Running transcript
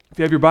If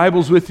you have your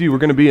Bibles with you, we're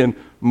going to be in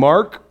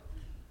Mark.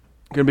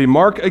 Going to be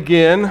Mark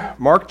again,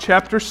 Mark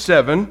chapter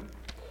 7.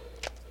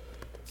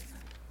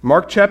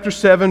 Mark chapter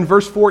 7,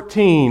 verse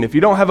 14. If you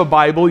don't have a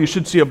Bible, you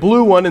should see a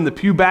blue one in the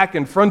pew back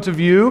in front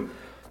of you.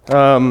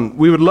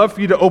 We would love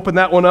for you to open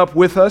that one up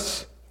with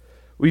us.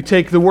 We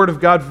take the Word of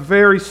God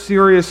very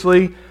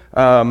seriously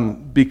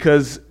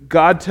because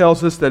God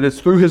tells us that it's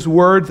through His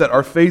Word that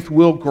our faith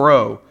will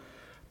grow,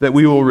 that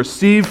we will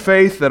receive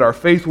faith, that our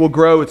faith will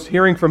grow. It's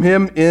hearing from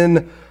Him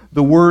in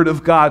the Word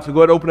of God. So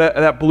go ahead and open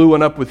that blue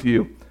one up with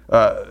you,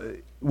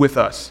 with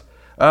us.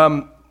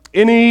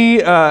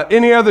 Any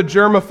other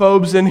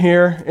germaphobes in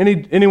here?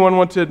 Anyone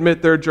want to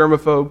admit they're a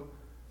germaphobe?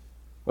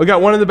 We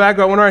got one in the back,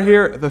 got one right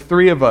here. The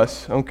three of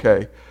us.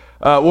 Okay.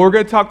 Well, we're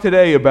going to talk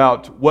today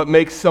about what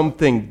makes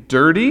something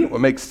dirty, what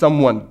makes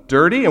someone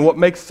dirty, and what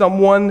makes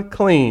someone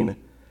clean.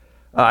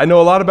 I know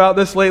a lot about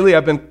this lately.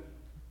 I've been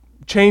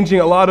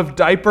changing a lot of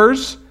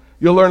diapers.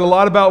 You'll learn a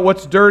lot about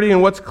what's dirty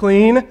and what's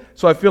clean,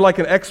 so I feel like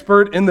an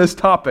expert in this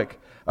topic.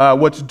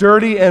 What's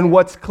dirty and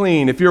what's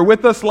clean. If you're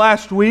with us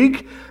last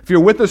week, if you're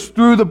with us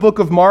through the book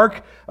of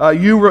Mark,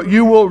 you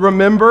will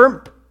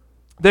remember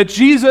that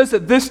Jesus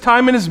at this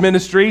time in His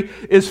ministry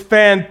is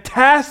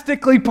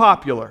fantastically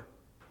popular.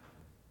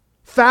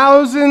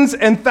 Thousands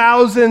and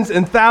thousands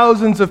and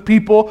thousands of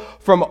people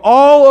from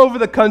all over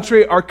the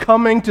country are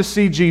coming to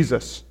see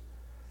Jesus.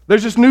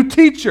 There's this new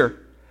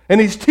teacher,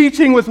 and He's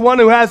teaching with one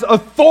who has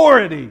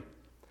authority.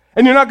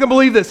 And you're not going to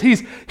believe this.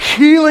 He's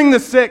healing the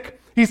sick.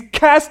 He's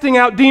casting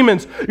out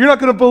demons. You're not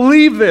going to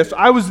believe this.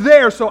 I was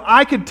there, so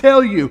I could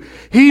tell you.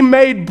 He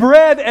made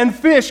bread and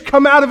fish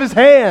come out of His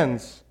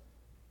hands.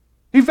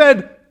 He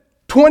fed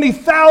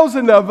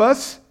 20,000 of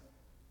us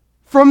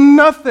from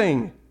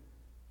nothing.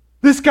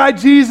 This guy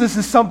Jesus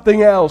is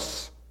something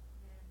else.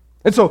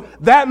 And so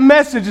that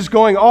message is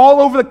going all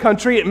over the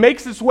country. It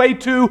makes its way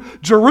to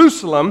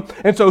Jerusalem.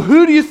 And so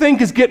who do you think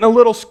is getting a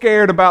little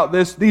scared about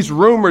these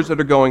rumors that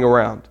are going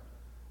around?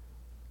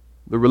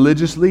 The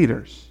religious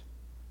leaders.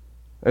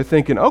 They're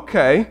thinking,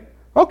 okay,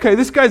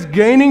 this guy's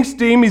gaining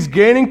steam, he's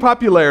gaining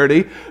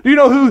popularity. Do you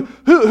know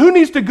who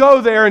needs to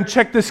go there and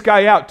check this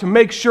guy out to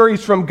make sure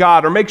he's from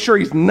God, or make sure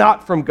he's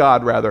not from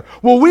God, rather?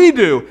 Well, we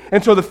do.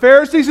 And so the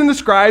Pharisees and the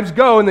scribes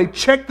go and they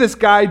check this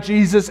guy,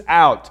 Jesus,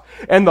 out.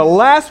 And the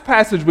last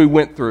passage we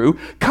went through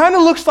kind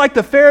of looks like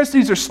the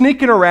Pharisees are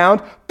sneaking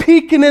around,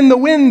 peeking in the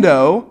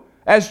window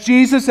as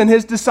Jesus and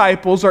His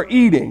disciples are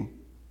eating.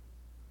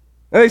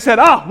 And they said,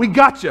 we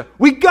got you.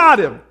 We got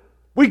him.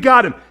 We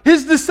got him.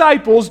 His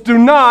disciples do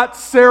not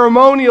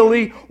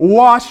ceremonially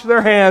wash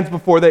their hands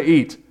before they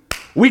eat.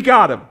 We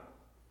got him.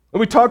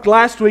 And we talked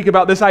last week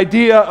about this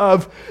idea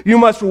of you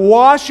must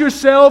wash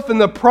yourself in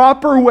the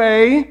proper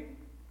way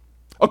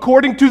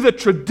according to the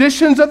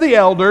traditions of the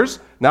elders,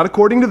 not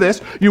according to this.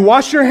 You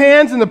wash your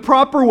hands in the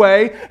proper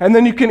way, and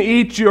then you can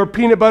eat your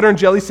peanut butter and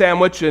jelly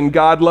sandwich, and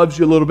God loves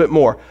you a little bit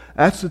more.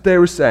 That's what they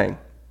were saying.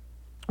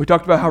 We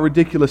talked about how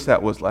ridiculous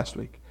that was last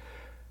week.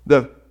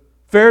 The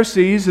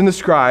Pharisees and the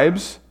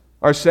scribes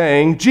are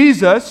saying,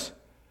 Jesus,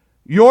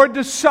 your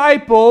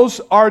disciples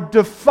are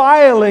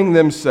defiling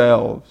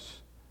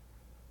themselves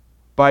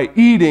by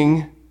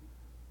eating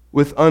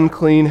with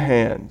unclean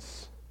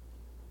hands.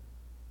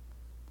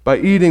 By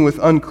eating with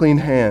unclean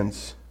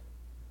hands.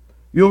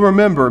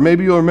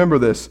 Maybe you'll remember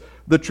this.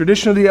 The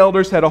tradition of the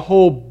elders had a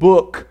whole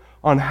book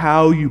on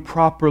how you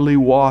properly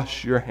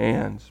wash your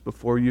hands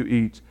before you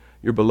eat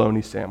your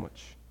bologna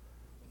sandwich.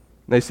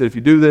 And they said, if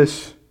you do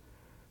this,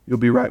 you'll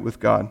be right with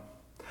God.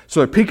 So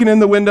they're peeking in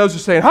the windows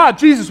and saying,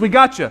 Jesus, we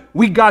got you.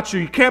 We got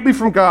you. You can't be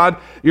from God.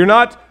 You're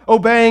not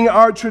obeying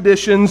our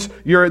traditions.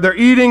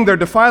 They're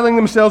defiling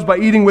themselves by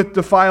eating with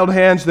defiled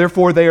hands.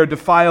 Therefore, they are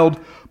defiled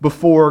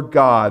before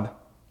God.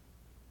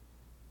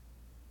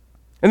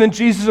 And then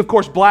Jesus, of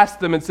course, blasts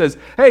them and says,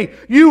 hey,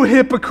 you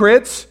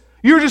hypocrites,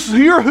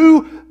 you're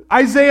who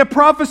Isaiah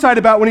prophesied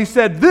about when he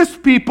said, this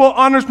people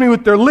honors me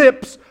with their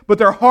lips, but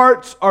their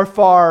hearts are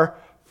far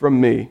from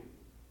me.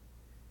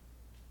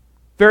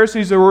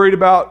 Pharisees are worried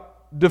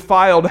about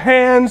defiled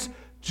hands.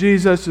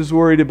 Jesus is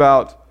worried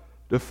about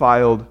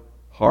defiled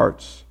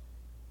hearts.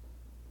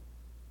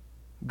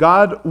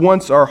 God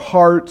wants our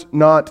heart,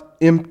 not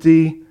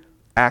empty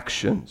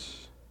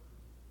actions.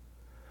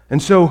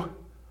 And so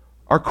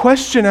our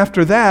question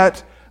after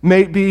that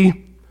may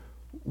be,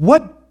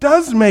 what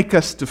does make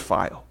us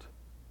defiled?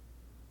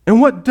 And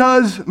what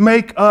does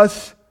make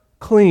us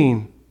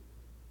clean?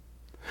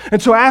 And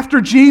so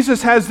after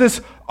Jesus has this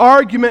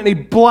argument and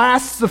He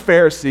blasts the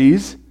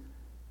Pharisees,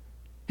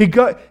 he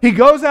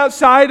goes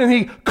outside and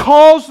He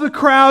calls the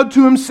crowd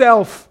to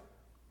Himself.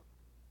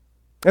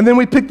 And then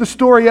we pick the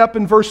story up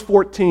in verse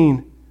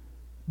 14.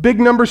 Big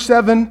number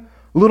 7,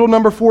 little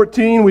number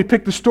 14, we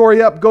pick the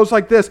story up, goes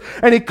like this.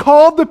 And He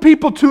called the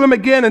people to Him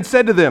again and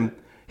said to them,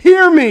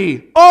 hear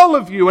me, all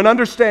of you, and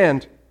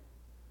understand.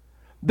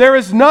 There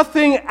is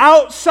nothing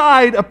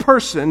outside a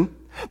person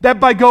that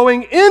by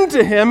going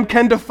into him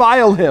can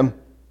defile him.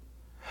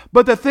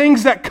 But the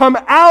things that come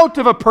out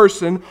of a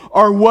person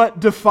are what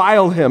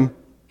defile him.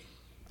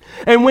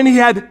 And when He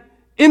had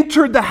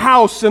entered the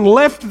house and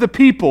left the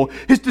people,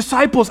 his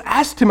disciples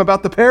asked him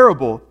about the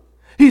parable.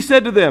 He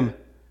said to them,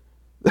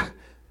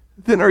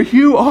 "Then are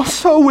you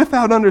also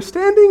without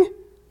understanding?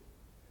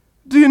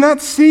 Do you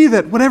not see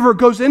that whatever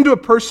goes into a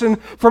person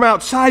from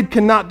outside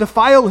cannot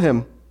defile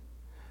him,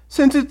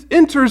 since it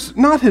enters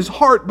not his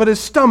heart but his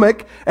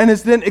stomach and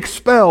is then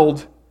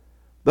expelled?"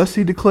 Thus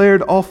he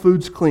declared all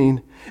foods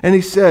clean. And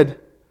he said,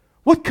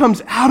 "What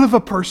comes out of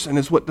a person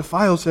is what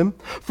defiles him.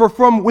 For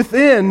from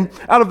within,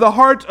 out of the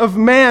heart of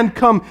man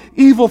come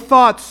evil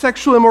thoughts,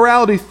 sexual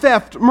immorality,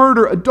 theft,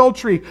 murder,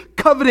 adultery,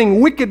 coveting,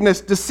 wickedness,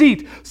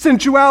 deceit,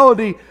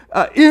 sensuality,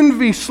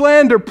 envy,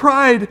 slander,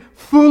 pride,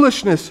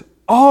 foolishness.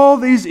 All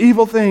these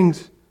evil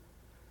things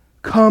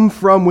come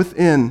from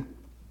within,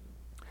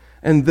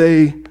 and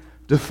they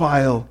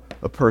defile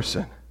a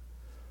person."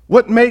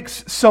 What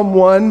makes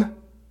someone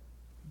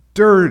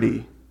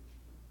dirty?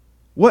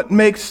 What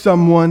makes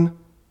someone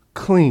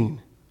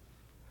clean?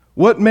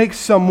 What makes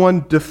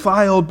someone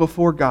defiled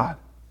before God?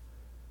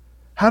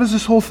 How does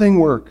this whole thing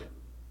work?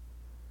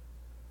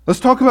 Let's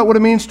talk about what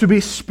it means to be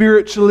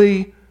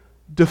spiritually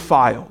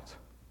defiled.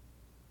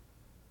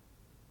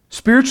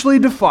 Spiritually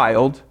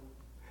defiled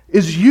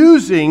is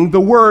using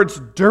the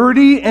words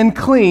dirty and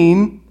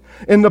clean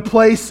in the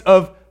place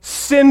of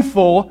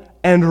sinful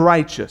and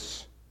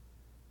righteous.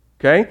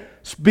 Okay?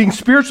 Being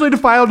spiritually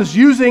defiled is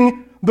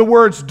using the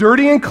words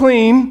dirty and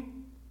clean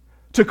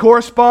to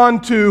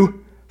correspond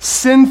to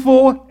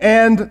sinful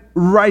and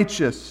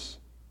righteous.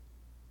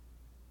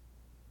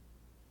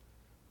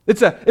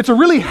 It's a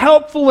really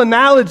helpful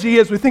analogy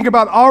as we think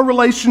about our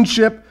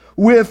relationship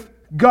with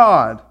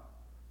God.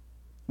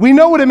 We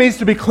know what it means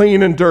to be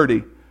clean and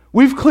dirty.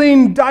 We've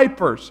cleaned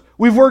diapers.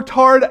 We've worked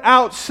hard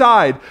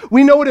outside.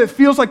 We know what it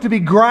feels like to be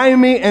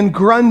grimy and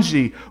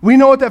grungy. We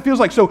know what that feels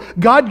like. So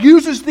God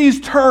uses these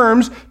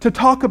terms to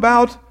talk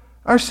about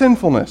our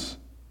sinfulness.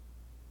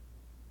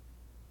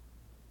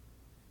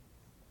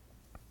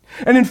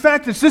 And in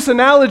fact, it's this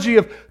analogy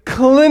of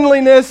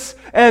cleanliness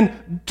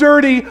and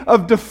dirty,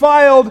 of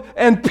defiled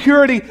and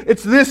purity.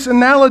 It's this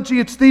analogy,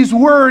 it's these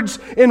words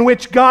in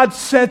which God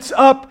sets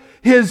up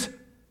his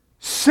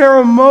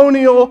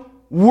ceremonial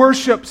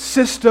worship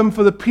system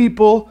for the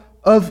people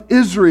of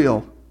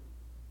Israel.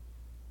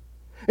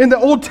 In the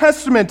Old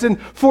Testament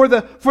and for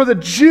the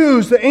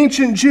Jews, the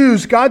ancient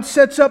Jews, God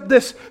sets up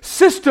this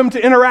system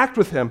to interact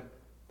with him,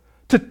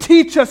 to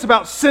teach us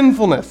about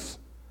sinfulness,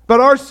 about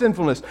our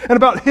sinfulness, and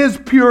about his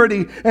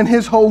purity and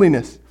his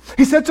holiness.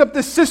 He sets up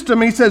this system,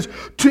 and he says,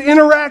 to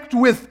interact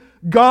with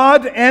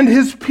God and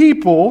his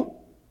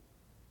people,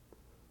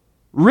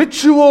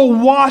 ritual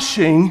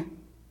washing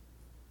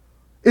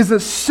is a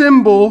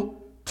symbol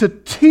to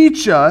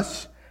teach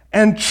us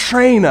and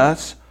train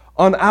us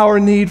on our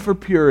need for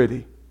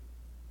purity.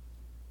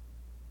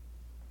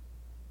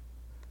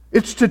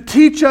 It's to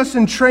teach us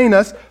and train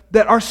us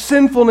that our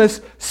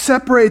sinfulness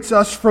separates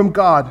us from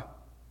God,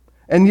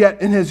 and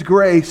yet in his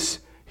grace,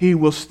 he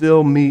will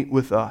still meet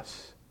with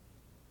us.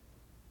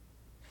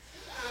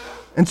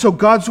 And so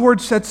God's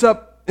word sets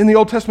up in the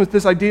Old Testament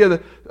this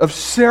idea of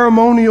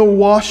ceremonial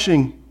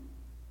washing,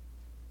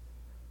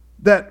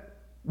 that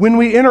when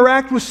we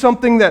interact with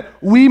something that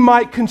we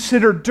might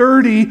consider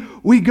dirty,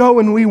 we go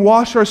and we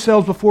wash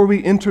ourselves before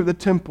we enter the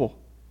temple.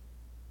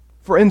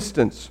 For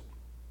instance,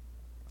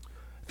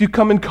 if you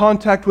come in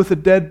contact with a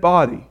dead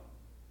body,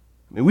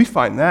 we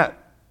find that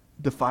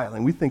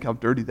defiling. We think how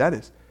dirty that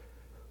is.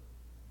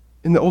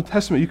 In the Old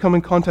Testament, you come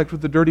in contact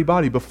with the dirty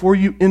body. Before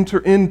you enter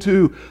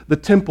into the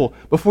temple,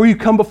 before you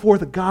come before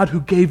the God who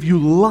gave you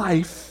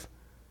life,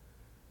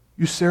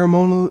 you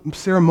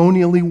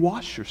ceremonially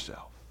wash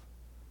yourself.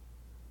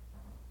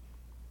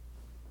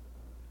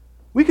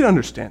 We can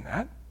understand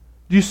that.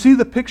 Do you see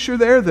the picture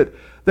there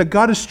that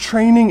God is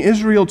training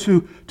Israel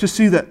to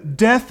see that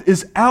death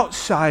is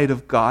outside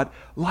of God,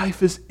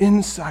 life is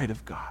inside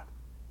of God?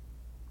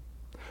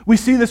 We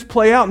see this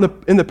play out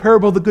in the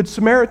parable of the Good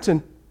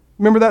Samaritan.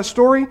 Remember that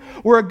story?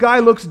 Where a guy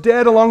looks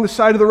dead along the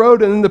side of the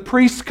road, and then the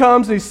priest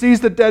comes and he sees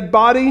the dead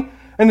body,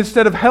 and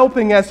instead of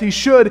helping as he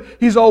should,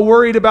 he's all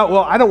worried about,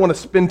 well, I don't want to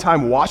spend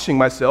time washing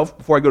myself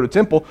before I go to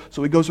temple,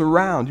 so he goes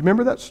around. You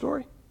remember that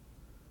story?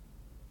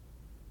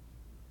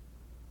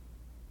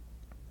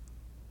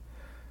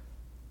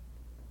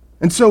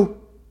 And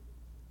so,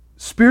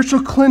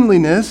 spiritual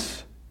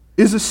cleanliness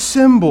is a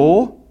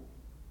symbol,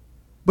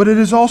 but it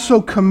is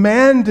also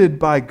commanded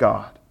by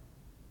God.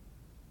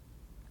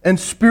 And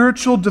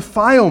spiritual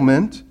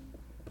defilement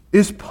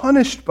is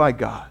punished by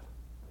God.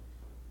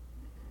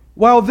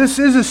 While this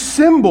is a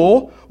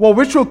symbol, while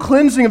ritual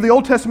cleansing of the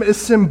Old Testament is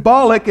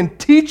symbolic and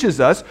teaches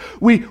us,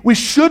 we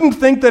shouldn't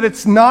think that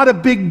it's not a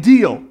big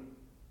deal.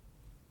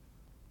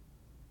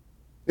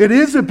 It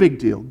is a big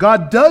deal.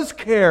 God does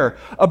care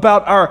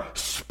about our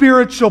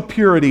spiritual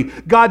purity.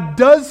 God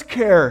does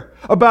care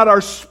about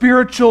our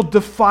spiritual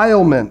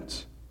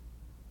defilement.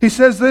 He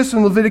says this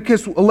in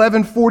Leviticus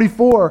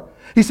 11:44.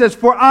 He says,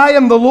 "For I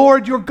am the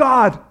Lord your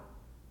God.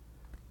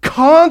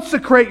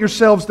 Consecrate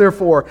yourselves,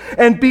 therefore,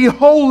 and be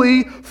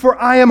holy,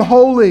 for I am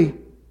holy.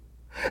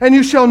 And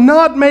you shall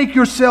not make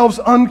yourselves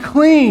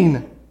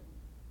unclean,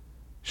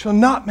 shall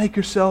not make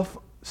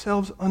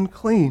yourselves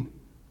unclean.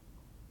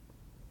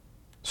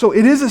 So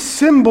it is a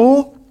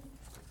symbol,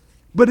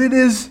 but it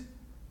is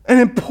an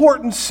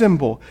important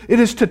symbol. It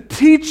is to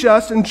teach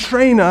us and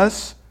train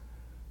us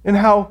in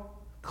how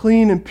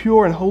clean and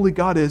pure and holy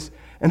God is,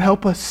 and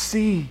help us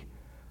see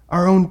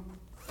our own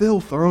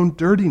filth, our own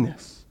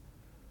dirtiness,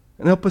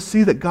 and help us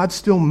see that God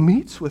still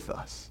meets with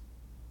us.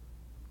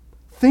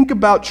 Think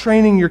about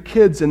training your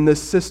kids in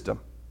this system.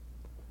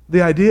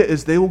 The idea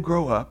is they will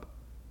grow up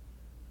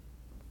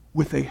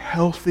with a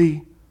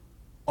healthy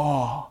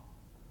awe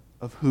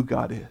of who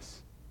God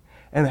is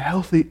and a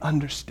healthy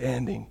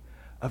understanding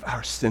of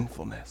our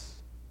sinfulness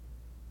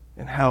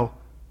and how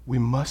we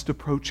must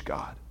approach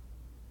God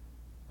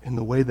in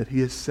the way that He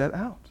has set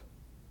out.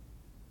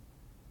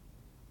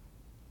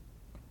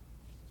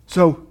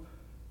 So,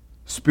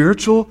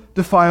 spiritual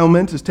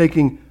defilement is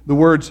taking the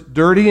words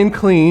dirty and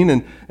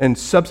clean and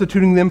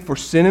substituting them for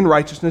sin and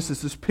righteousness.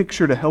 It's this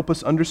picture to help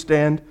us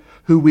understand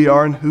who we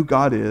are and who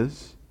God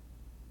is.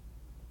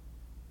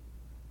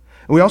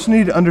 And we also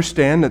need to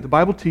understand that the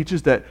Bible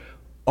teaches that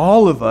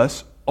all of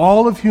us,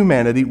 all of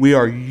humanity, we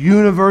are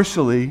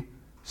universally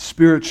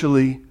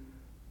spiritually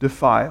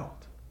defiled.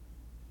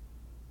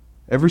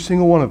 Every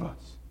single one of us.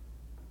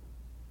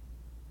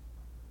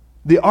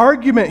 The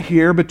argument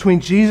here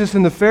between Jesus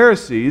and the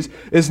Pharisees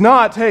is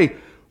not, hey,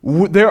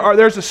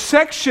 there's a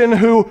section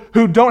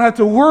who don't have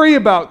to worry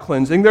about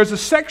cleansing. There's a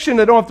section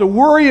that don't have to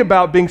worry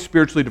about being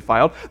spiritually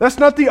defiled. That's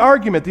not the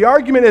argument. The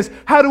argument is,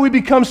 how do we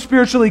become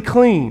spiritually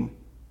clean?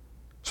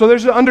 So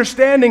there's an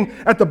understanding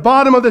at the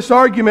bottom of this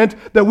argument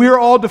that we are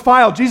all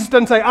defiled. Jesus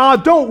doesn't say,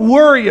 don't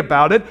worry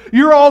about it.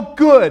 You're all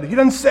good. He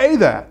doesn't say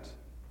that.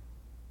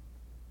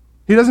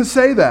 He doesn't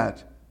say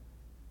that.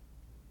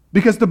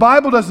 Because the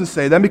Bible doesn't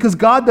say that, because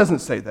God doesn't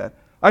say that.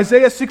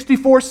 Isaiah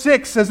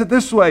 64:6 says it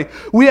this way: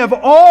 we have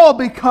all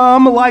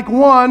become like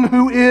one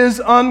who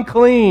is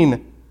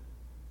unclean,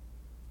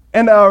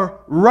 and our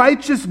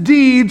righteous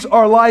deeds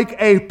are like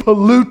a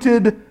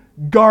polluted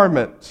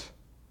garment.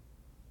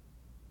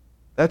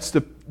 That's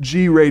the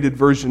G-rated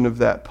version of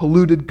that.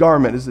 Polluted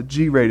garment is the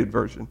G-rated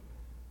version.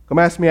 Come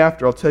ask me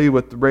after, I'll tell you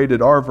what the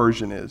rated R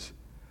version is.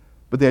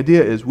 But the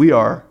idea is we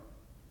are,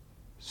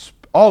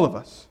 all of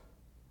us,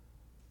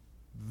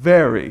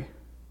 very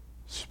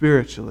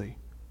spiritually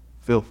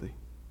filthy.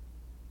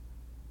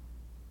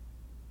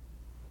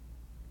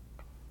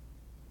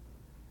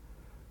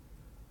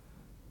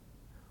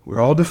 We're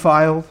all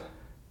defiled,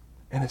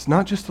 and it's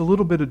not just a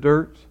little bit of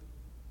dirt.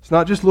 It's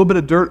not just a little bit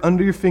of dirt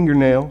under your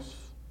fingernails.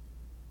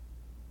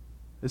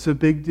 It's a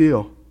big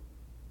deal.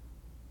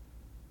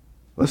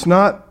 Let's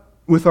not,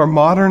 with our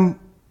modern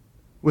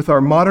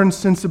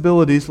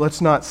sensibilities,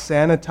 let's not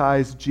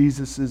sanitize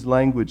Jesus'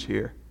 language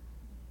here.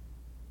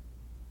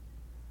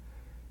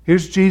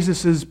 Here's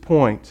Jesus'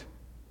 point.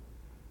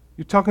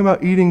 You're talking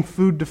about eating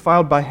food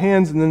defiled by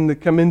hands, and then they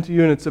come into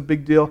you and it's a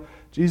big deal.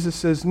 Jesus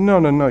says,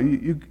 no,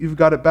 you've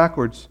got it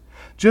backwards.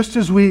 Just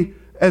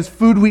as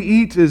food we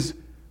eat is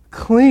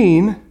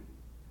clean,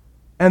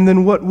 and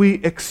then what we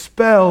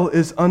expel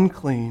is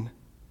unclean,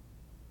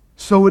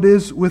 so it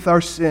is with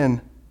our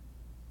sin.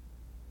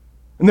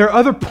 And there are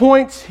other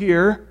points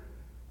here,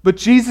 but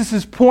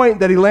Jesus' point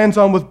that he lands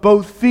on with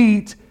both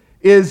feet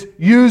is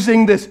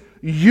using this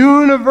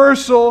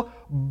universal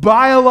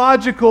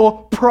biological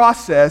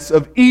process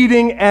of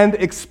eating and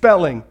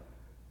expelling.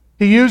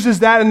 He uses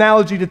that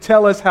analogy to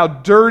tell us how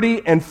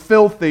dirty and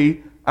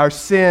filthy our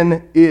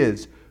sin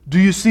is. Do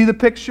you see the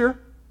picture?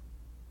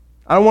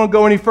 I don't want to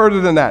go any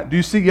further than that.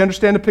 You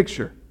understand the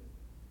picture?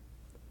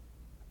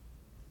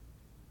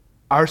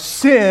 Our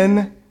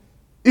sin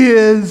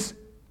is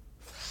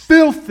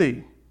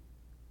filthy.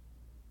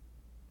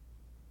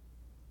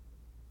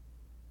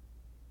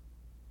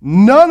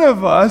 None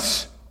of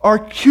us are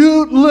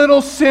cute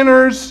little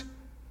sinners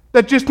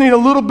that just need a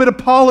little bit of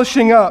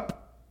polishing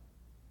up.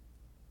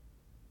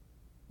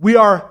 We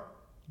are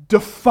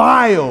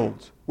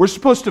defiled. We're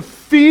supposed to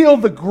feel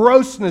the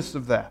grossness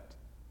of that.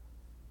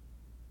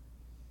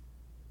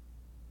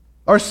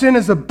 Our sin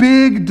is a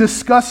big,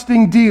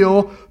 disgusting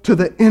deal to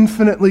the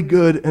infinitely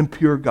good and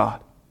pure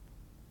God.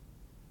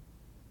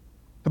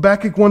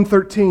 Habakkuk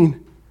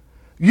 1:13.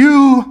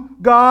 You,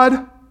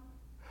 God,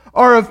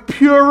 are of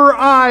purer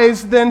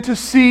eyes than to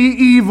see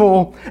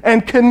evil,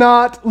 and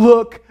cannot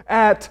look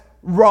at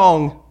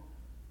wrong.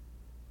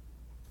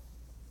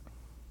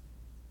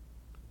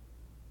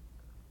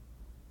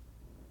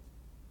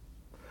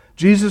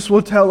 Jesus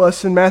will tell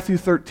us in Matthew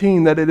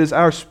 13 that it is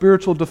our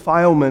spiritual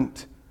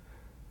defilement,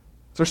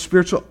 it's our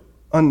spiritual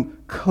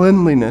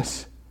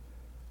uncleanliness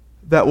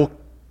that will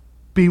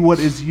be what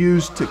is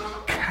used to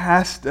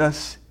cast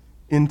us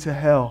into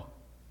hell.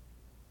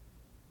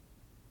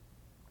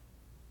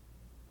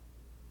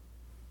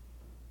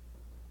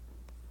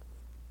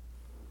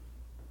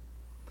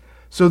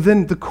 So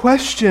then the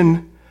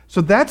question,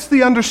 so that's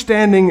the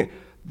understanding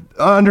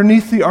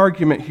underneath the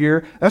argument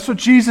here. That's what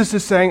Jesus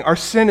is saying. Our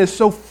sin is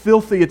so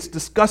filthy, it's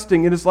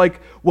disgusting. It is like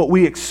what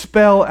we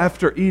expel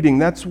after eating.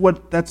 That's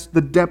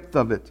the depth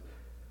of it.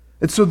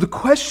 And so the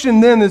question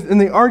then is, in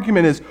the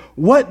argument is,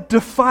 what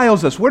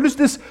defiles us? Where does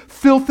this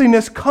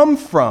filthiness come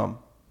from?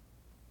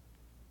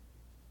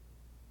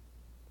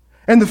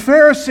 And the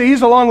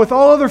Pharisees, along with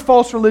all other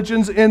false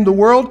religions in the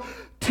world,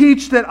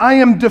 teach that I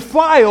am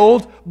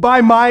defiled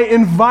by my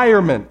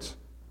environment.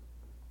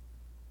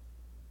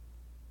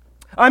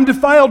 I'm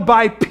defiled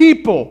by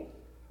people,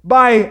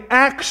 by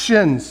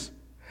actions,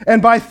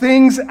 and by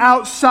things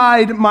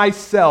outside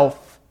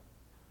myself.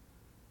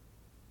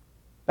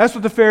 That's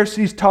what the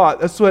Pharisees taught.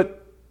 That's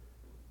what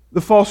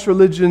the false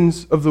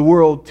religions of the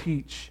world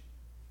teach.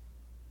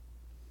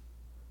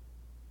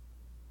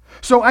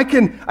 So I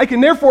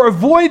can therefore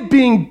avoid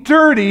being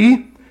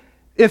dirty.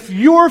 If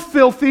you're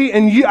filthy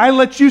and I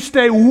let you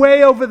stay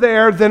way over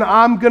there, then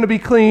I'm going to be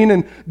clean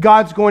and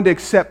God's going to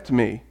accept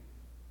me.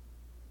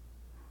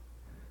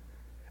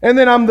 And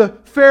then I'm the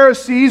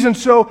Pharisees, and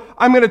so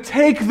I'm going to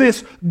take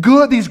these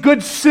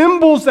good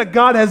symbols that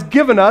God has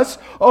given us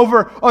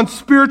over on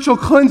spiritual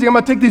cleansing. I'm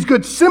going to take these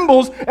good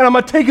symbols and I'm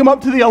going to take them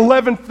up to the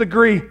 11th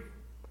degree.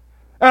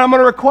 And I'm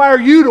going to require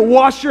you to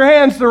wash your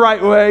hands the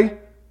right way.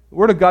 The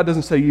Word of God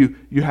doesn't say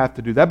you have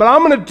to do that, but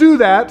I'm going to do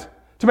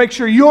that to make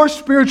sure you're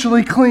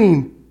spiritually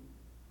clean.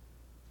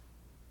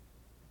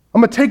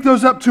 I'm going to take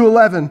those up to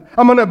 11.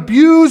 I'm going to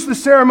abuse the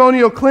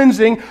ceremonial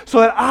cleansing so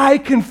that I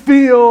can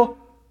feel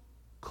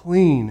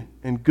clean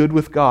and good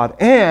with God,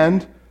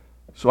 and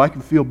so I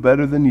can feel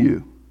better than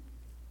you.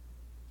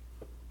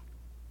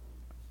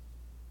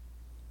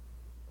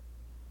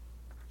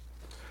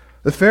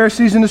 The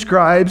Pharisees and the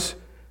scribes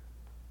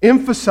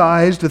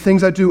emphasized the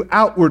things I do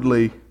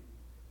outwardly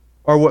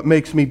are what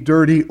makes me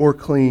dirty or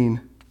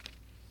clean.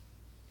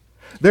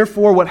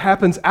 Therefore, what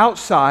happens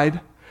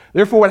outside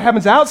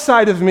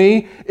of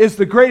me is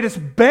the greatest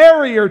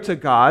barrier to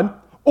God,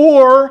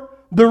 or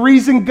the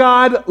reason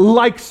God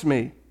likes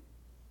me.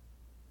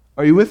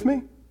 Are you with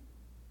me?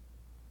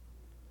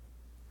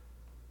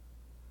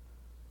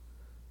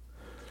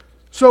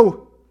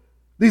 So,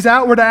 these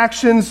outward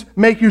actions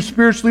make you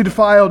spiritually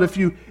defiled. If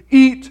you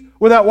eat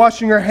without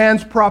washing your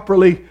hands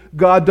properly,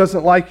 God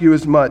doesn't like you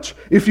as much.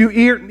 If you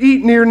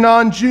eat near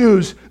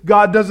non-Jews,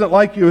 God doesn't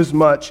like you as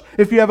much.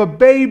 If you have a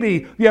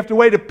baby, you have to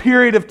wait a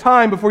period of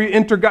time before you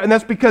enter God, and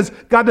that's because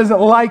God doesn't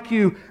like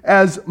you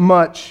as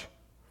much.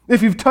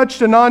 If you've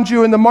touched a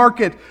non-Jew in the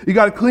market, you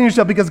got to clean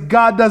yourself because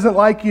God doesn't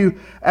like you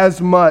as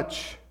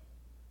much.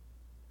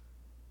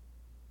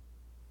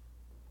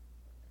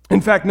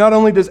 In fact, not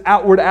only does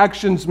outward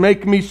actions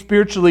make me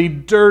spiritually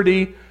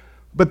dirty,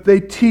 but they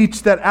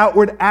teach that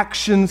outward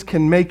actions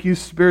can make you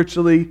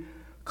spiritually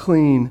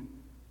clean.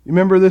 You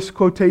remember this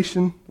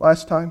quotation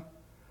last time?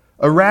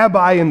 A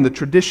rabbi in the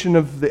tradition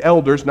of the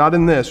elders, not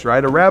in this,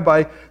 right? A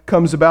rabbi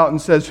comes about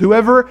and says,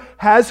 whoever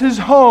has his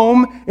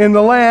home in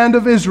the land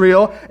of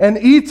Israel and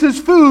eats his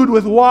food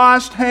with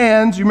washed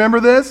hands, you remember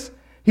this?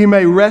 He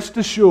may rest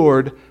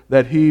assured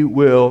that he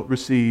will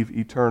receive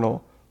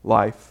eternal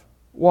life.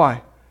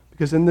 Why?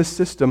 Because in this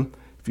system,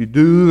 if you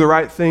do the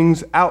right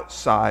things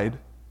outside,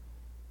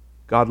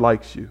 God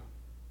likes you.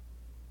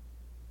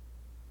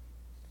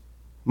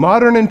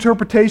 Modern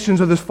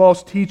interpretations of this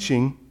false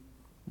teaching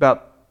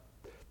about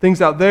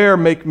things out there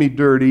make me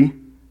dirty.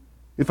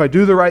 If I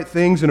do the right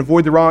things and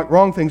avoid the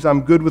wrong things,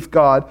 I'm good with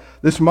God.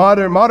 This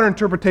modern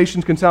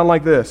interpretations can sound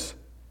like this.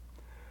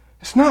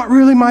 It's not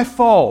really my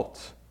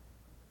fault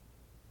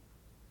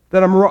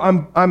that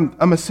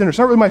I'm a sinner. It's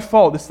not really my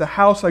fault. It's the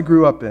house I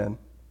grew up in.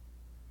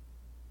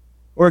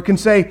 Or it can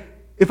say,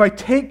 if I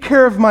take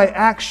care of my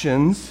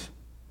actions,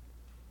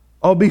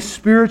 I'll be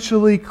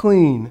spiritually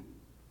clean.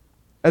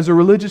 As a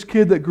religious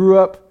kid that grew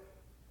up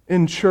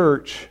in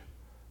church,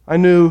 I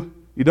knew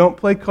you don't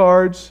play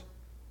cards,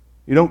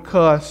 you don't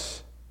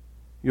cuss,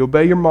 you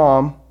obey your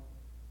mom,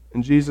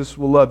 and Jesus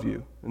will love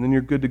you, and then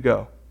you're good to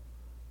go.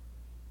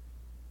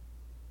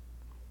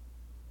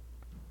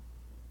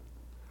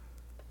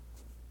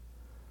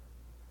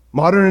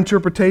 Modern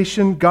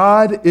interpretation,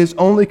 God is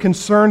only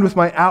concerned with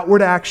my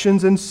outward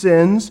actions and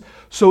sins,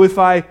 so if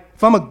I'm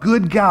a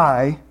good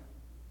guy,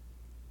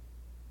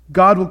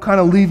 God will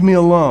kind of leave me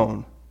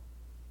alone.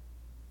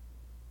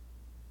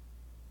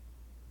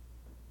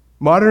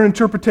 Modern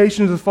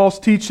interpretations of false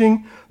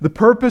teaching, the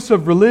purpose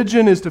of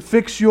religion is to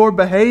fix your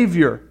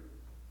behavior.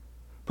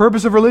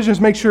 Purpose of religion is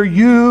to make sure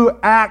you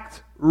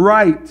act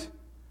right.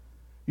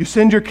 You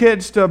send your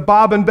kids to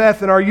Bob and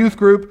Beth in our youth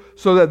group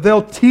so that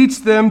they'll teach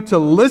them to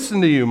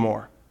listen to you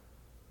more.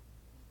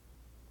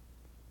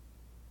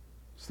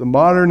 It's the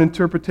modern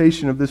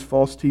interpretation of this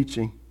false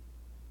teaching.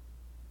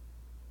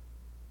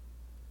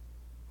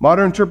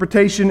 Modern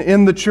interpretation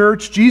in the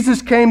church,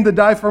 Jesus came to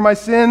die for my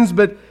sins,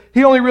 but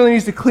He only really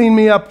needs to clean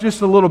me up just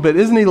a little bit.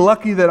 Isn't He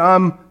lucky that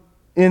I'm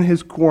in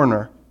His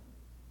corner?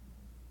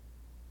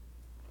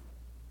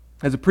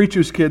 As a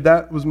preacher's kid,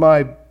 that was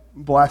my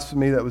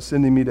blasphemy that was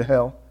sending me to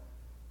hell.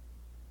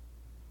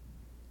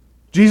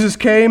 Jesus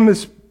came,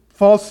 this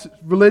false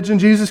religion,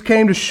 Jesus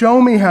came to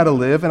show me how to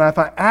live, and if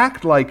I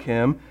act like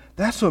Him,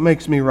 that's what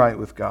makes me right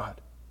with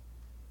God.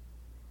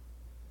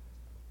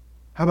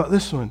 How about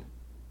this one?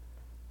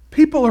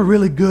 People are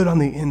really good on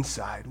the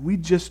inside. We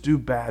just do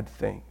bad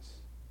things.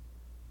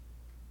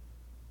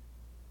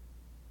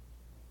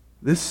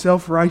 This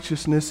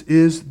self-righteousness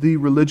is the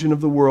religion of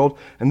the world,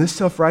 and this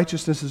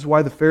self-righteousness is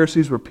why the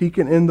Pharisees were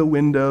peeking in the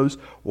windows,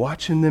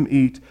 watching them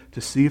eat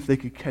to see if they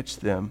could catch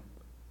them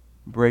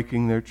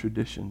breaking their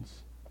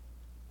traditions.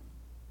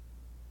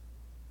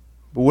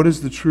 But what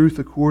is the truth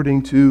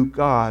according to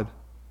God?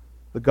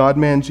 The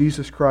God-man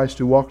Jesus Christ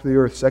who walked the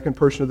earth, second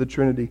person of the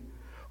Trinity.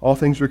 All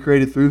things were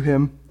created through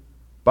him,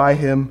 by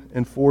him,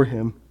 and for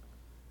him.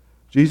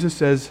 Jesus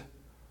says,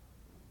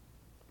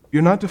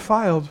 you're not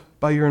defiled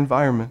by your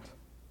environment.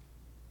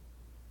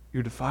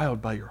 You're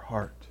defiled by your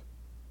heart.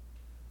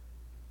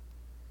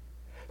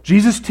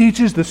 Jesus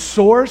teaches the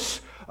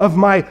source of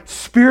my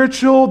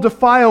spiritual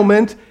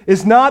defilement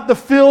is not the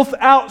filth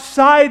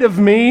outside of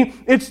me,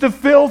 it's the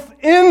filth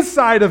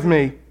inside of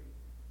me.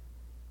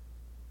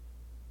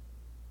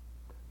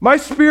 My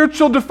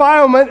spiritual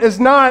defilement is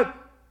not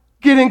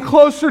getting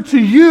closer to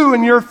you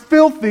and you're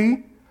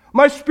filthy.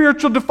 My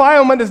spiritual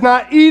defilement is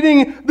not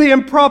eating the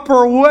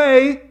improper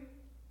way.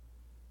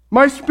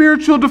 My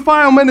spiritual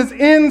defilement is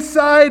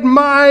inside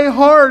my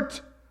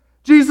heart.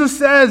 Jesus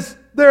says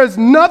there is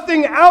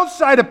nothing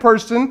outside a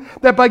person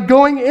that by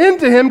going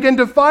into him can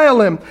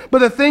defile him. But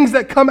the things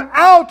that come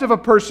out of a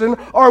person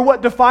are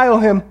what defile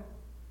him.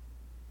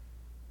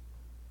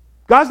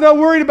 God's not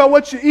worried about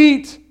what you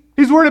eat.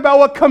 He's worried about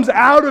what comes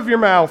out of your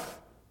mouth.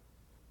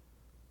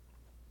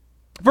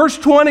 Verse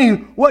 20,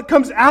 what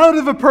comes out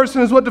of a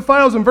person is what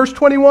defiles him. Verse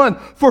 21,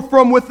 for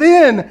from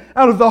within,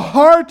 out of the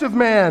heart of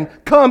man,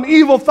 come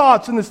evil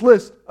thoughts in this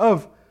list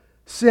of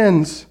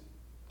sins.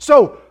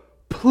 So,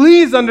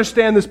 please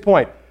understand this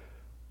point.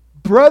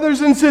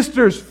 Brothers and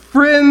sisters,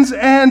 friends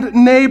and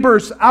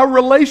neighbors, our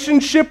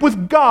relationship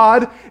with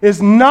God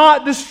is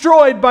not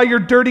destroyed by your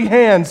dirty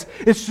hands.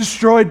 It's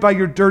destroyed by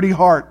your dirty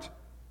heart.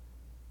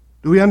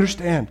 Do we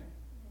understand?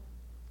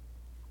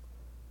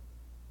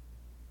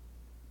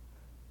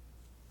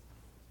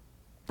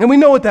 And we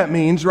know what that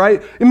means,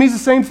 right? It means the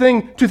same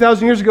thing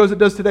 2,000 years ago as it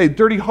does today.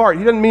 Dirty heart.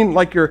 He doesn't mean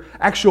like your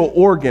actual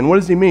organ. What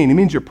does he mean? He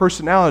means your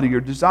personality, your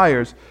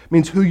desires. It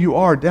means who you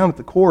are, down at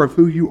the core of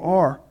who you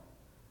are.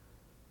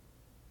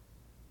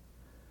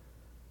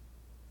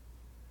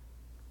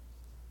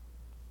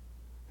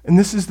 And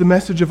this is the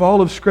message of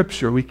all of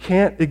Scripture. We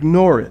can't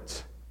ignore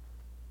it.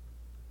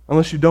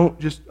 Unless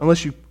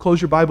you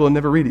close your Bible and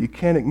never read it. You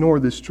can't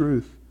ignore this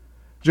truth.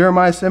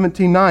 Jeremiah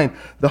 17:9,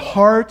 the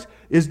heart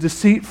is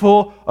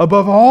deceitful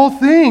above all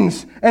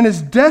things and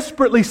is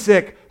desperately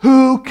sick.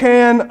 Who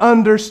can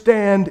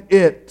understand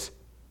it?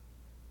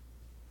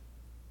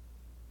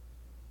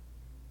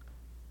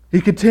 He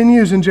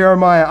continues in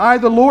Jeremiah, I,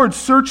 the Lord,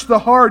 search the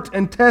heart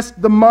and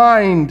test the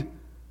mind.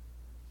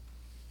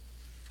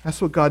 That's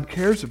what God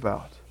cares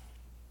about.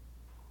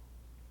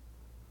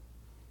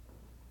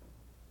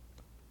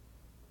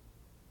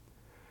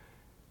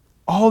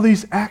 All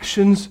these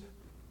actions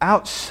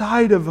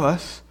outside of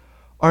us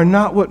are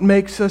not what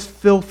makes us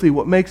filthy.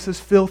 What makes us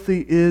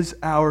filthy is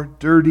our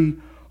dirty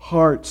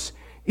hearts.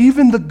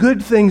 Even the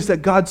good things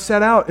that God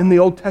set out in the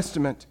Old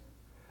Testament.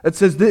 It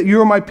says that you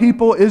are my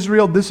people,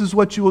 Israel, this is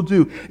what you will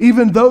do.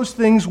 Even those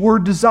things were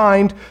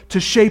designed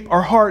to shape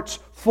our hearts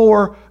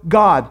for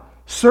God.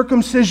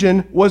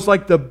 Circumcision was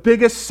like the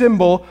biggest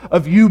symbol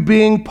of you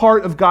being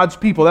part of God's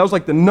people. That was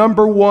like the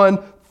number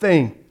one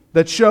thing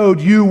that showed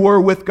you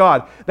were with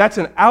God. That's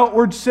an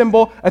outward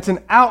symbol. That's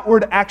an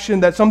outward action.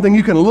 That's something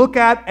you can look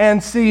at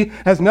and see.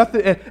 Has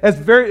nothing.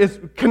 It's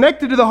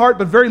connected to the heart,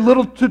 but very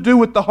little to do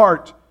with the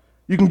heart.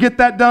 You can get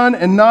that done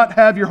and not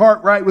have your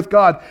heart right with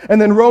God. And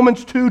then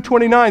Romans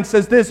 2:29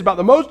 says this about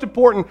the most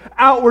important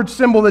outward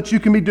symbol that you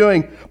can be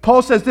doing.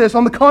 Paul says this,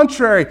 on the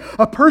contrary,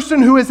 a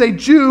person who is a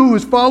Jew, who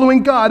is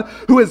following God,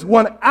 who is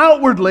one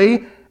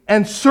outwardly,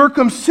 and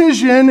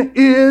circumcision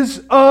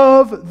is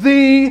of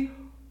the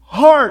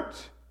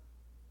heart.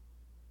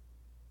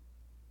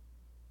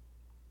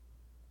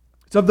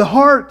 It's of the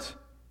heart.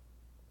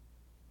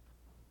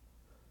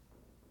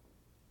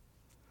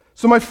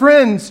 So my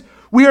friends,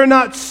 we are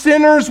not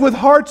sinners with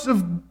hearts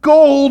of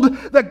gold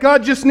that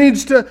God just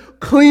needs to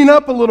clean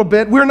up a little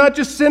bit. We're not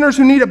just sinners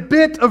who need a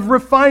bit of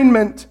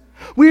refinement.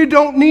 We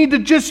don't need to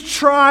just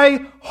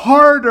try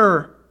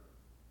harder.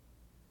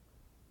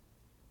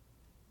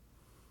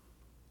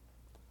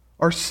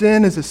 Our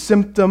sin is a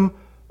symptom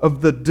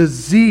of the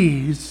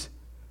disease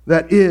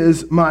that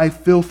is my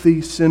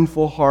filthy,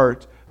 sinful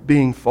heart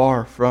being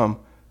far from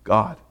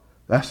God.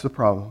 That's the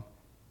problem.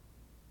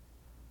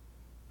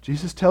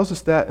 Jesus tells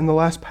us that in the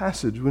last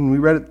passage when we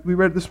read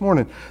it this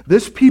morning.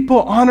 This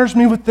people honors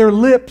me with their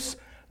lips.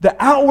 The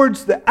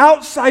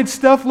outside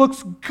stuff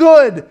looks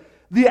good.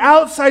 The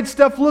outside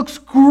stuff looks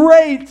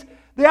great.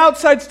 The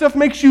outside stuff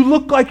makes you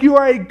look like you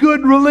are a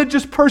good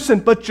religious person,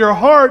 but your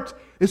heart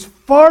is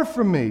far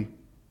from me.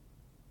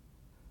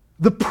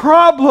 The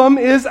problem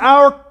is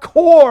our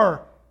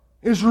core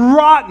is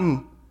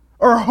rotten.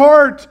 Our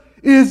heart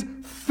is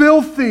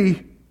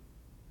filthy.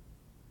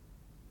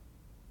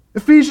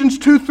 Ephesians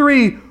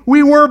 2:3,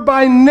 we were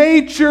by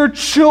nature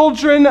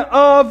children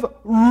of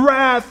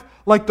wrath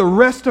like the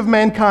rest of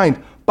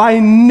mankind. By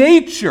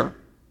nature.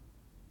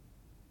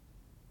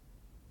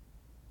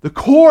 The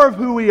core of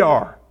who we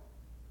are.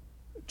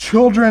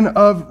 Children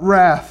of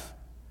wrath.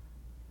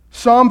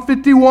 Psalm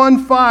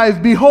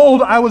 51:5,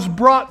 behold, I was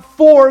brought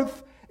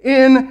forth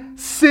in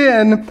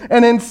sin,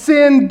 and in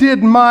sin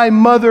did my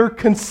mother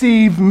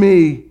conceive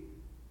me.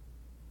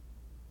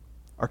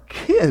 Our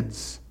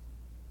kids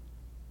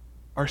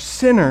are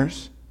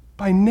sinners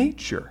by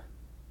nature.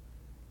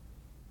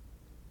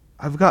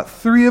 I've got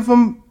 3 of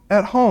them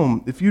at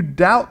home. If you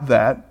doubt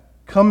that,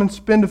 come and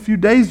spend a few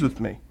days with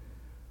me.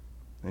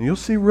 And you'll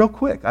see real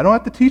quick. I don't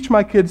have to teach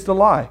my kids to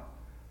lie.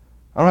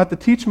 I don't have to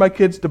teach my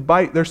kids to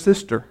bite their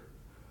sister.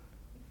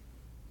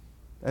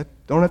 I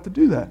don't have to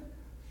do that.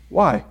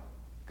 Why?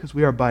 Because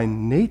we are by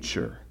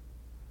nature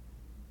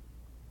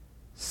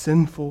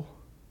sinful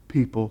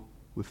people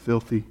with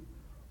filthy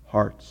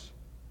hearts.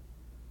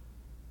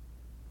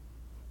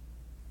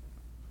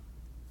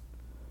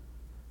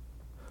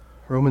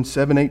 Romans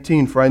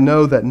 7:18, for I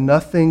know that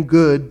nothing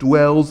good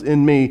dwells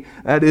in me.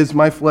 That is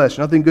my flesh.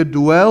 Nothing good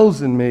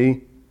dwells in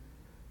me.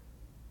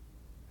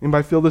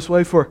 Anybody feel this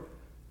way? For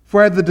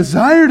I have the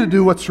desire to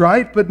do what's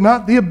right, but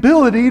not the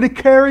ability to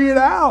carry it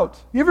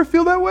out. You ever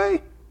feel that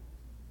way?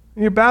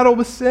 In your battle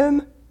with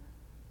sin?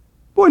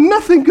 Boy,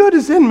 nothing good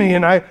is in me,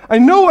 and I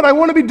know what I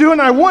want to be doing,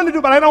 and I want to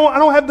do, but I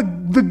don't have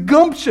the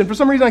gumption. For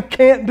some reason, I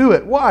can't do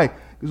it. Why?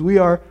 Because we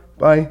are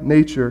by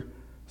nature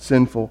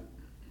sinful.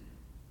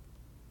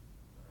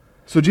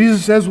 So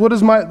Jesus says, what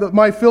does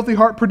my filthy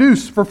heart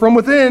produce? For from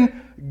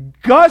within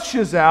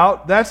gushes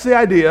out, that's the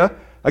idea.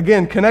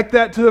 Again, connect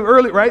that to the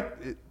early, right?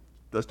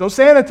 Let's don't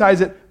sanitize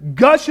it.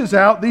 Gushes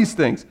out these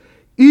things.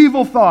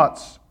 Evil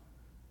thoughts,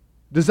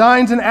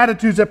 designs and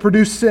attitudes that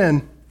produce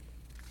sin,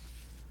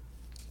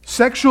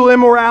 sexual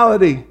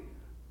immorality,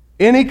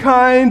 any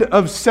kind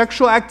of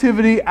sexual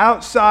activity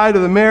outside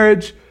of the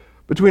marriage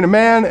between a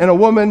man and a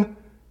woman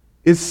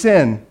is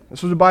sin.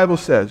 That's what the Bible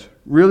says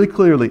really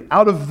clearly.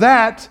 Out of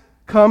that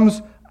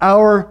comes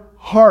our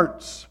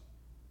hearts.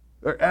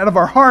 Out of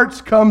our hearts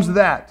comes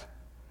that.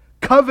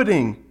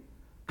 Coveting.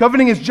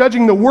 Coveting is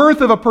judging the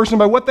worth of a person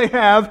by what they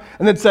have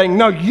and then saying,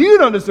 no, you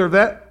don't deserve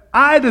that.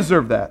 I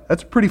deserve that.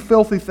 That's a pretty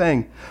filthy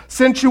thing.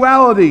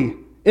 Sensuality,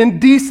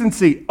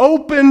 indecency,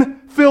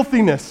 open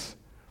filthiness.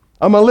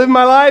 I'm going to live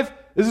my life.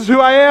 This is who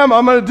I am.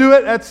 I'm going to do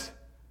it. That's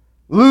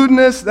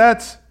lewdness.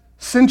 That's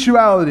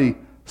sensuality.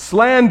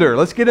 Slander.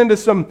 Let's get into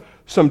some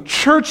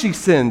churchy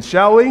sins,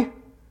 shall we?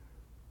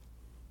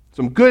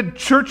 Some good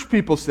church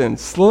people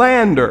sins.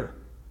 Slander.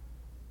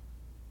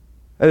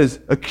 That is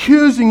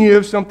accusing you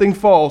of something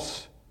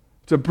false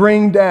to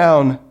bring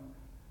down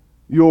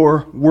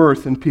your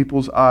worth in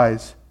people's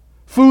eyes.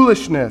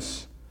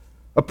 Foolishness.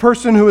 A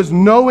person who is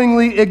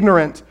knowingly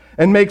ignorant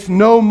and makes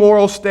no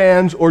moral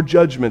stands or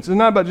judgments. It's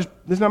not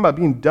about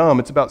being dumb.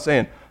 It's about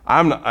saying,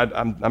 I'm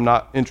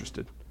not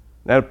interested.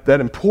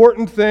 That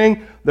important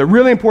thing, the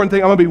really important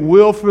thing, I'm going to be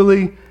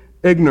willfully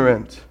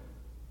ignorant.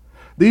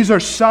 These are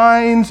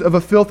signs of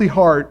a filthy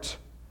heart.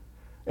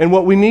 And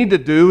what we need to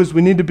do is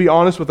we need to be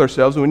honest with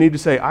ourselves, and we need to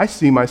say, I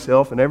see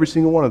myself in every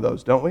single one of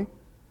those, don't we?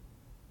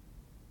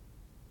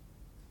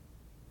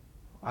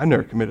 I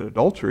never committed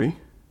adultery.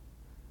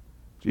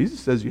 Jesus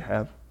says you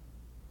have.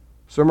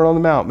 Sermon on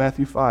the Mount,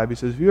 Matthew 5, he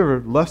says, if you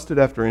ever lusted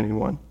after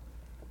anyone,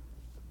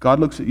 God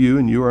looks at you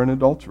and you are an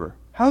adulterer.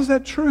 How's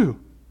that true?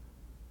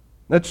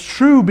 That's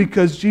true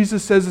because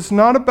Jesus says it's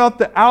not about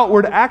the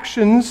outward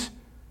actions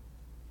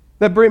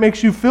that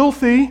makes you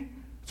filthy.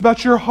 It's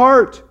about your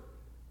heart.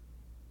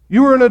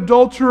 You were an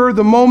adulterer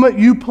the moment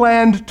you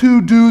planned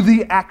to do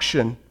the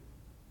action.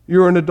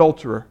 You're an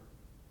adulterer.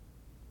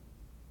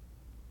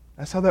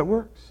 That's how that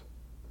works.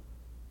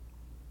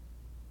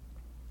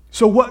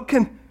 So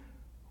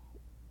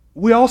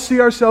we all see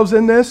ourselves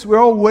in this. We're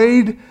all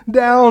weighed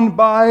down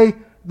by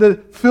the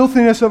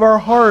filthiness of our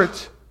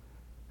heart.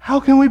 How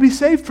can we be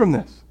saved from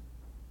this?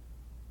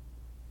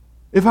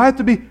 If I have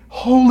to be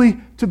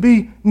holy to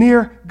be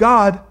near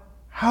God,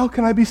 how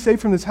can I be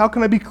saved from this? How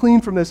can I be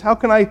clean from this? How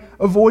can I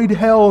avoid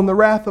hell and the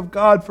wrath of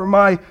God for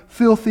my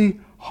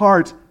filthy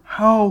heart?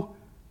 How?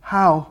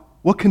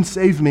 What can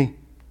save me?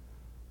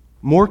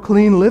 More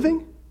clean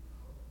living?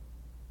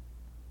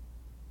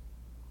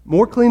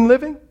 More clean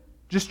living?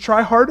 Just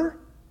try harder?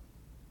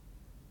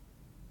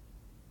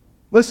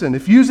 Listen,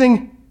 if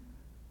using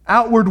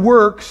outward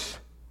works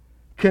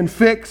can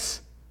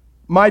fix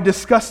my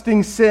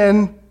disgusting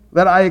sin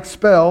that I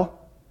expel,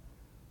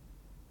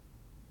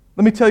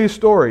 let me tell you a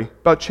story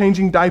about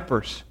changing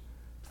diapers.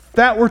 If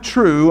that were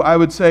true, I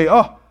would say,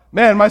 oh,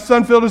 man, my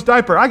son filled his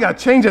diaper. I got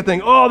to change that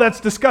thing. Oh, that's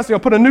disgusting. I'll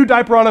put a new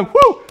diaper on him.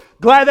 Whew,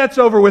 glad that's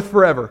over with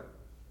forever.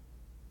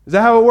 Is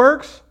that how it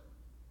works?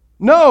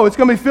 No, it's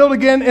going to be filled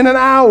again in an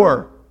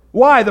hour.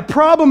 Why? The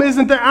problem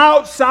isn't the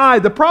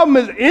outside. The problem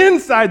is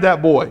inside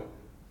that boy.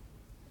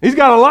 He's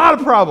got a lot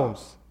of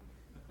problems.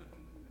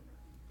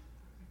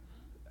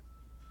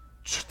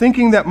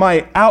 Thinking that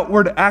my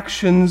outward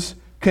actions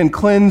can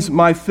cleanse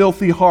my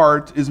filthy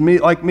heart is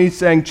like me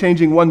saying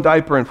changing one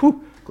diaper and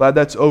whew, glad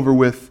that's over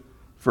with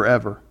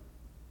forever.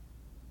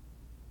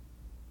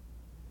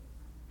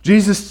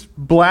 Jesus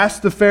blasts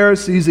the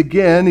Pharisees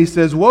again. He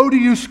says, "Woe to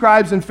you,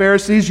 scribes and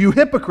Pharisees, you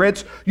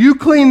hypocrites! You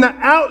clean the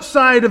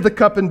outside of the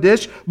cup and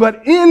dish,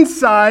 but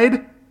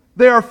inside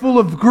they are full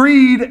of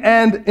greed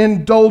and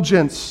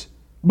indulgence.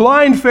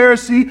 Blind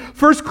Pharisee,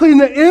 first clean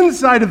the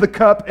inside of the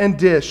cup and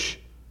dish.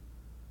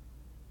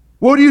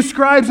 Woe to you,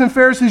 scribes and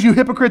Pharisees, you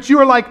hypocrites! You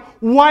are like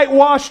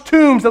whitewashed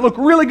tombs that look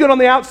really good on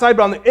the outside,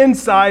 but on the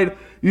inside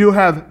you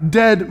have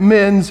dead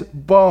men's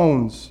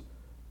bones."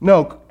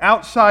 No,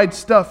 outside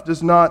stuff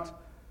does not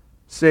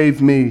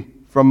save me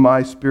from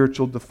my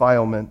spiritual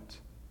defilement.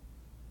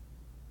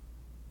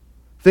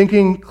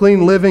 Thinking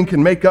clean living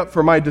can make up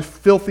for my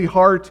filthy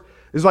heart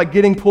is like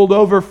getting pulled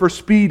over for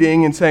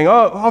speeding and saying,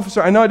 "Oh,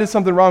 officer, I know I did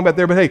something wrong back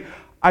there, but hey,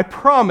 I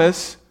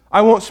promise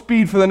I won't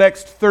speed for the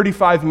next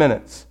 35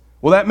 minutes.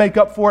 Will that make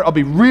up for it? I'll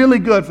be really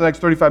good for the next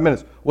 35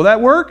 minutes. Will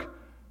that work?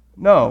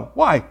 No.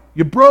 Why?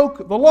 You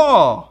broke the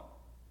law.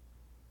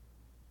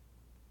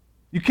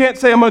 You can't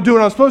say I'm going to do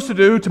what I'm supposed to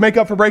do to make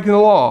up for breaking the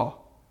law.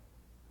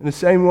 In the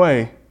same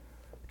way,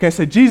 you can't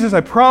say, "Jesus,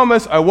 I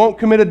promise I won't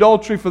commit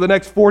adultery for the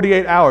next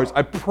 48 hours.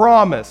 I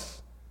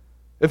promise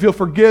if you'll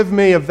forgive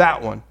me of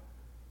that one."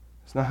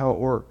 That's not how it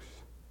works.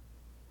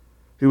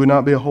 He would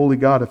not be a holy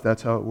God if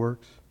that's how it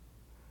works.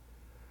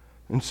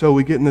 And so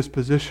we get in this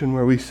position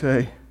where we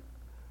say,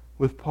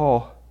 with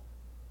Paul,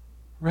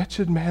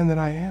 "Wretched man that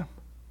I am,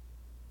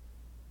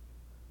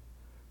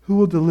 who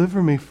will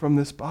deliver me from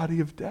this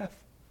body of death?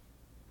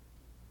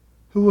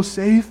 Who will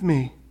save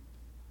me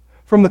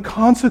from the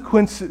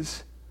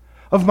consequences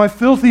of my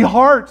filthy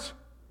heart?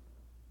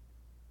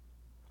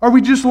 Are we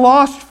just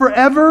lost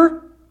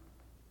forever?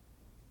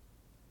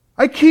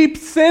 I keep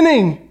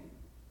sinning.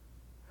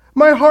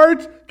 My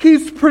heart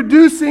keeps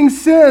producing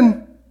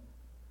sin.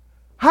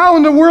 How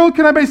in the world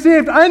can I be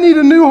saved? I need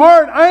a new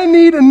heart. I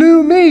need a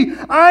new me.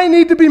 I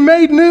need to be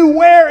made new.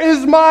 Where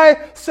is my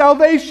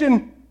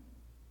salvation?"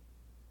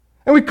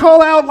 And we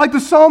call out like the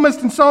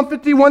psalmist in Psalm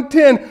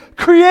 51:10,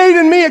 "Create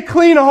in me a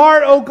clean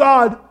heart, O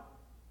God,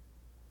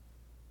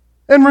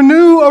 and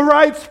renew a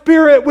right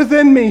spirit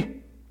within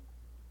me."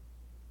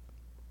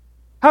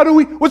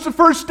 What's the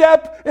first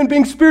step in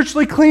being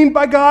spiritually cleaned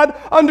by God?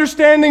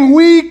 Understanding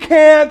we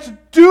can't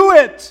do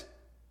it.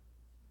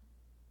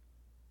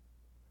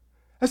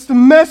 That's the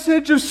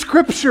message of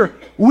Scripture.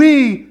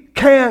 We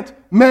can't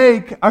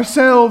make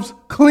ourselves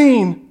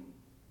clean.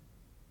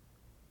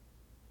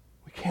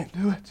 We can't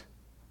do it.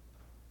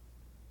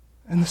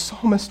 And the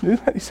psalmist knew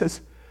that. He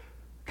says,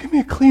 "Give me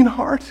a clean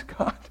heart,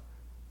 God."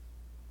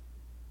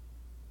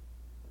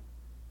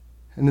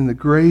 And in the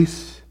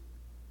grace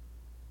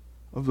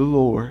of the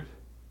Lord,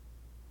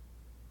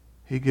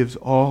 He gives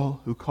all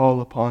who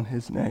call upon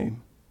His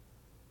name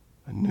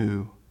a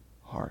new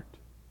heart.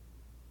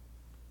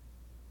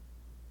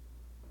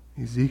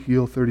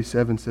 Ezekiel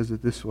 37 says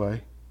it this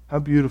way. How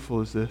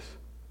beautiful is this?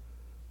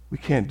 We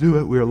can't do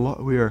it.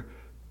 We are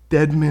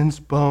dead men's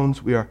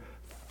bones. We are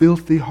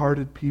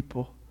filthy-hearted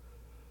people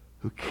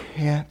who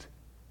can't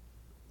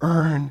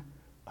earn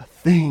a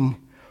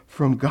thing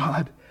from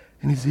God.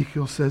 And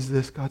Ezekiel says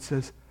this. God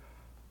says,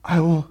 "I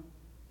will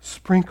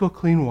sprinkle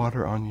clean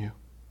water on you,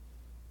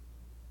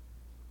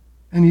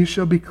 and you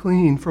shall be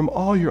clean from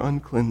all your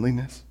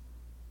uncleanliness.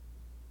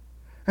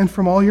 And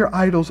from all your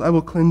idols I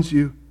will cleanse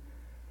you,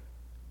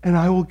 and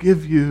I will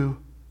give you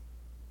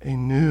a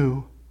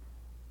new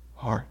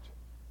heart.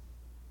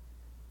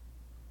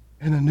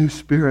 And a new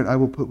spirit I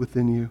will put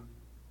within you.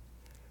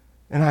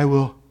 And I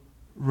will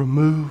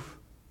remove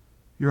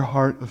your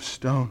heart of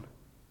stone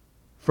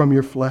from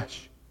your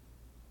flesh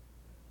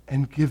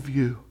and give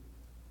you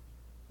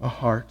a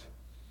heart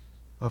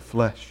of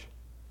flesh.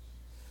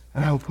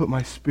 And I will put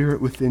my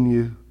spirit within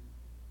you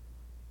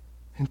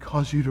and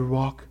cause you to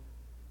walk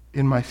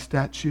in my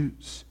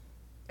statutes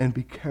and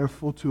be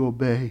careful to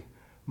obey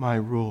my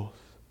rules."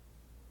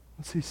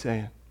 What's he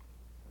saying?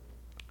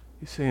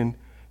 He's saying,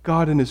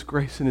 God in His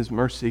grace and His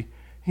mercy,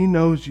 He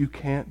knows you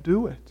can't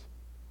do it.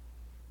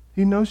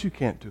 He knows you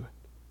can't do it.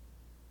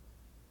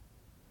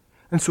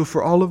 And so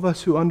for all of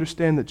us who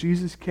understand that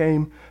Jesus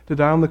came to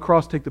die on the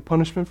cross, take the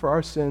punishment for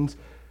our sins,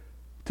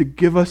 to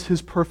give us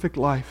His perfect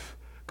life,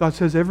 God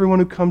says everyone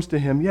who comes to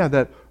Him, yeah,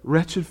 that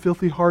wretched,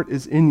 filthy heart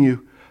is in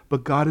you,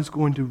 but God is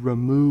going to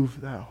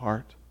remove that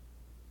heart.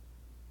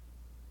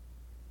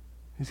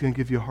 He's going to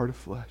give you a heart of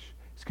flesh.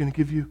 He's going to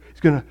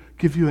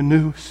give you a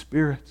new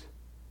spirit.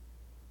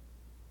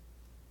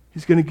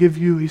 He's going to give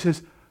you, he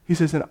says,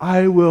 and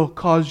I will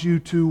cause you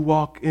to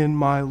walk in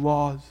my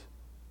laws.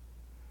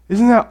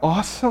 Isn't that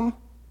awesome?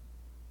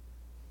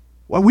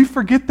 Well, we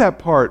forget that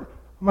part.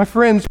 My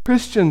friends,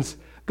 Christians,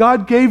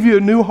 God gave you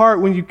a new heart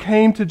when you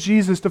came to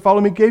Jesus to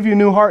follow me. He gave you a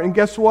new heart, and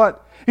guess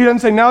what? He doesn't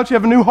say, now that you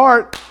have a new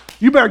heart,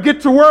 you better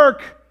get to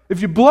work.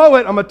 If you blow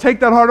it, I'm going to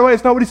take that heart away.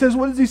 It's not what He says.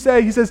 What does He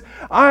say? He says,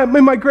 I'm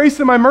in my grace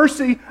and my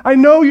mercy, I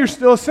know you're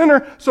still a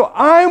sinner, so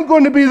I'm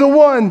going to be the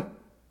one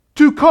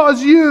to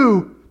cause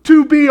you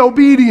to be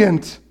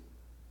obedient.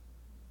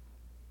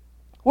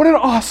 What an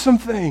awesome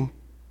thing.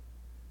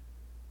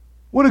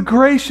 What a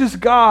gracious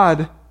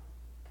God.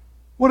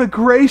 What a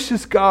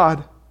gracious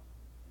God.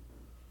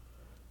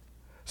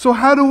 So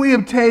how do we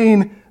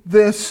obtain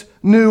this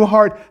new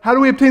heart? How do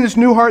we obtain this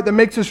new heart that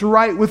makes us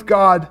right with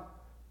God?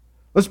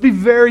 Let's be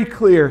very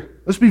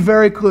clear. Let's be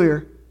very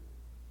clear.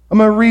 I'm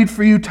going to read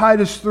for you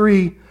Titus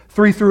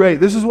 3:3-8.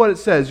 This is what it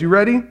says. You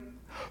ready?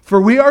 For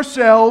we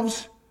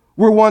ourselves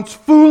were once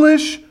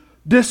foolish,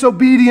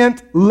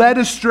 disobedient, led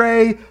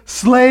astray,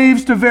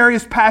 slaves to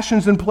various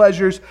passions and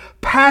pleasures,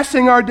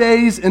 passing our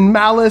days in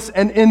malice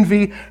and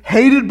envy,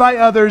 hated by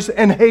others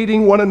and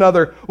hating one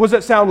another. What does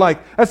that sound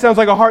like? That sounds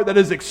like a heart that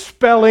is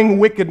expelling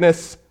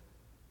wickedness.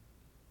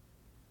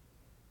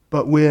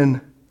 But when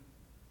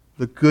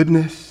the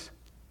goodness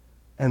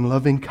and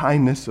loving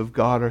kindness of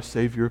God our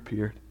Savior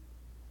appeared,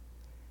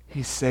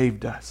 He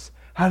saved us.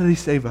 How did He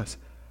save us?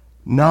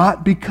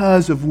 Not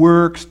because of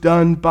works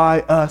done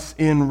by us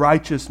in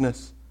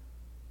righteousness,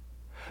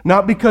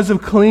 not because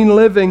of clean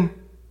living,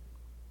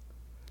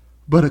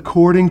 but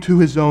according to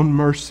His own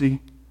mercy,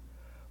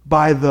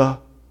 by the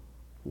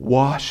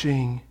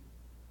washing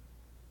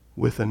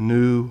with a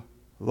new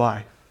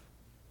life.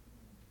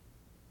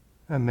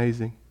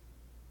 Amazing.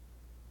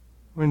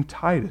 We're in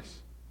Titus.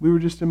 We were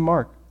just in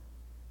Mark.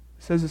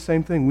 It says the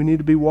same thing. We need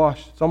to be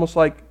washed. It's almost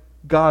like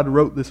God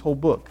wrote this whole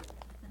book.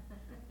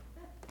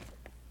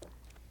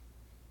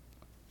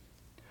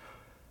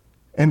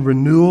 And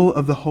renewal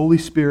of the Holy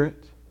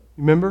Spirit.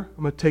 Remember,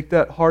 I'm going to take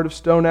that heart of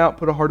stone out,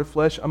 put a heart of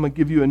flesh. I'm going to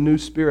give you a new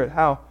spirit.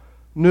 How?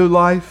 New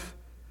life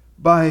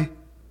by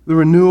the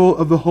renewal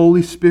of the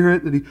Holy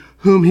Spirit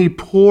whom He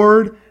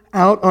poured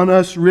out on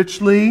us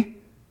richly.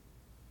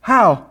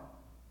 How?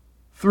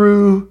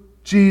 Through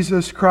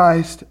Jesus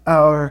Christ,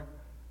 our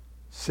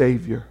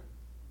Savior.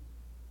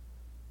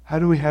 How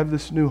do we have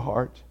this new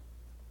heart?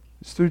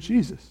 It's through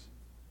Jesus.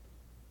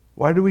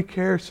 Why do we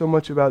care so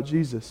much about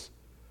Jesus?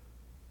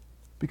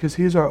 Because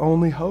He is our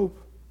only hope.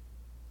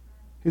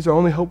 He's our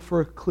only hope for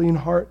a clean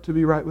heart to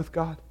be right with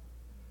God.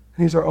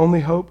 And He's our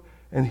only hope,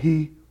 and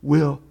He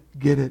will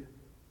get it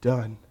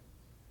done.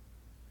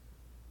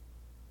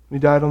 When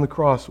He died on the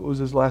cross, what was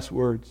His last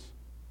words?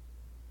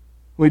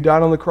 When He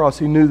died on the cross,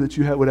 He knew that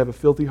you would have a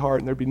filthy heart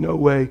and there'd be no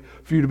way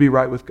for you to be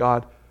right with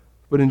God.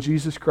 But in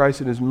Jesus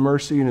Christ, in His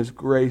mercy and His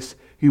grace,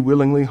 He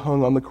willingly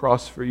hung on the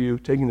cross for you,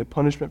 taking the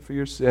punishment for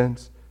your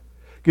sins,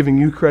 giving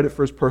you credit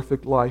for His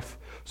perfect life,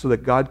 so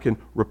that God can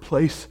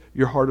replace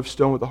your heart of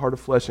stone with a heart of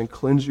flesh and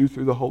cleanse you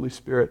through the Holy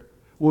Spirit.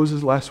 What was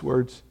His last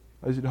words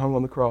as He hung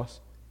on the cross?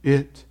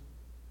 It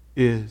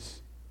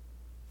is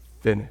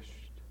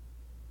finished.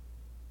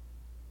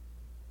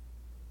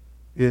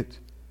 It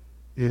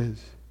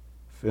is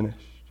finished.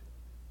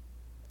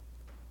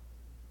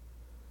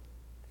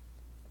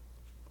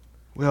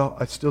 Well,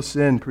 I still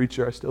sin,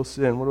 preacher. I still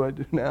sin. What do I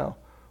do now?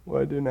 What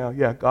do I do now?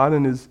 Yeah, God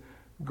in His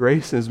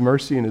grace and His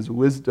mercy and His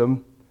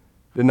wisdom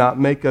did not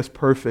make us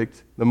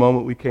perfect the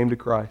moment we came to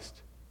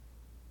Christ.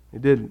 He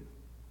didn't.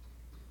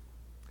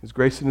 His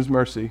grace and His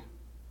mercy,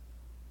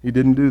 He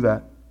didn't do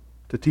that.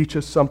 To teach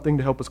us something,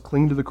 to help us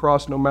cling to the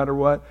cross no matter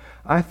what.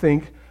 I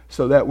think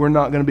so that we're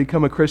not going to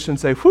become a Christian and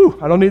say, whew,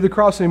 I don't need the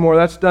cross anymore.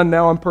 That's done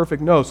now. I'm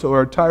perfect. No, so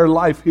our entire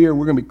life here,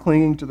 we're going to be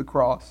clinging to the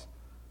cross.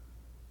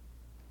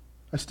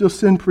 I still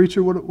sin,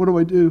 preacher. What do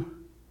I do?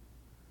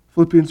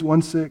 Philippians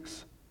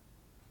 1:6.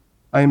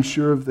 I am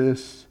sure of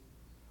this,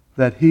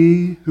 that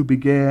He who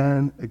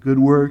began a good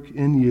work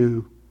in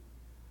you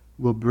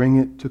will bring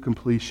it to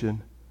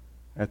completion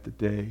at the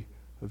day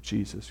of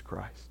Jesus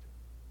Christ.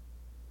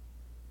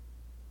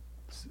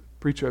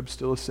 Preacher, I'm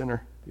still a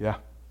sinner. Yeah.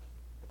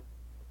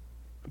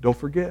 But don't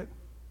forget.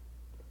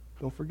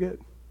 Don't forget.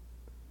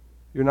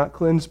 You're not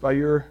cleansed by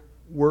your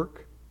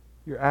work,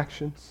 your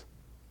actions.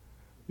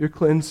 You're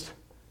cleansed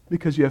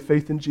because you have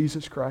faith in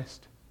Jesus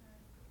Christ.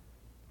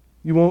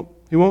 He won't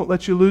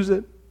let you lose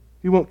it.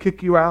 He won't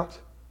kick you out.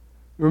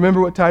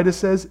 Remember what Titus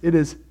says? It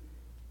is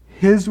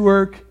His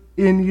work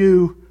in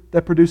you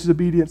that produces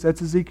obedience.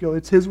 That's Ezekiel.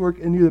 It's His work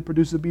in you that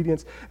produces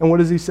obedience. And what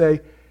does he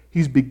say?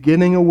 He's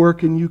beginning a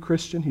work in you,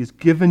 Christian. He's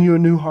given you a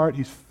new heart.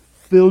 He's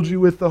filled you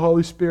with the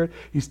Holy Spirit.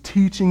 He's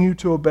teaching you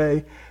to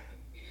obey.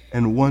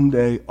 And one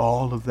day,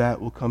 all of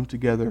that will come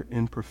together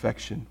in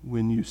perfection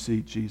when you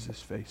see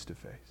Jesus face to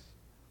face.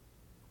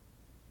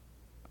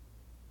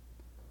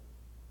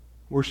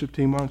 Worship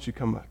team, why don't you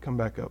come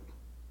back up?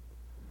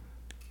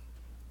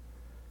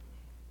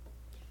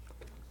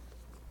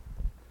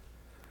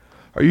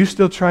 Are you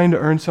still trying to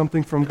earn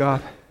something from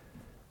God?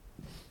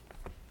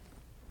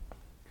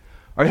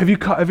 Or have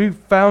you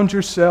found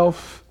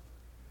yourself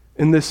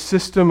in this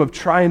system of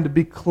trying to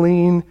be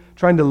clean,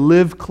 trying to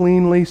live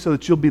cleanly so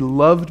that you'll be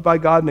loved by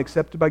God and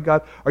accepted by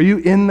God? Are you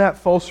in that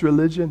false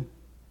religion?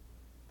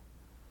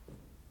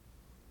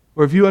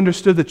 Or have you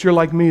understood that you're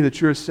like me, that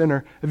you're a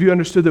sinner? Have you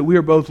understood that we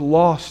are both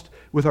lost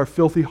with our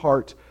filthy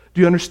heart? Do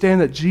you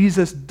understand that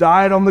Jesus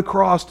died on the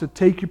cross to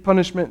take your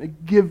punishment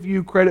and give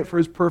you credit for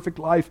His perfect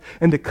life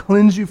and to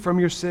cleanse you from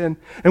your sin?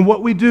 And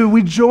what we do,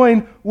 we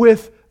join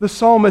with the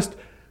psalmist,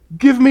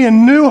 give me a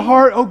new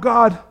heart, O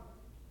God.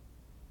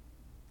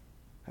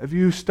 Have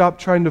you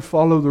stopped trying to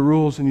follow the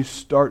rules and you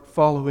start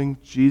following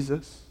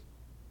Jesus?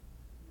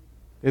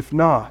 If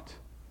not,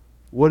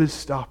 what is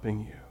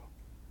stopping you?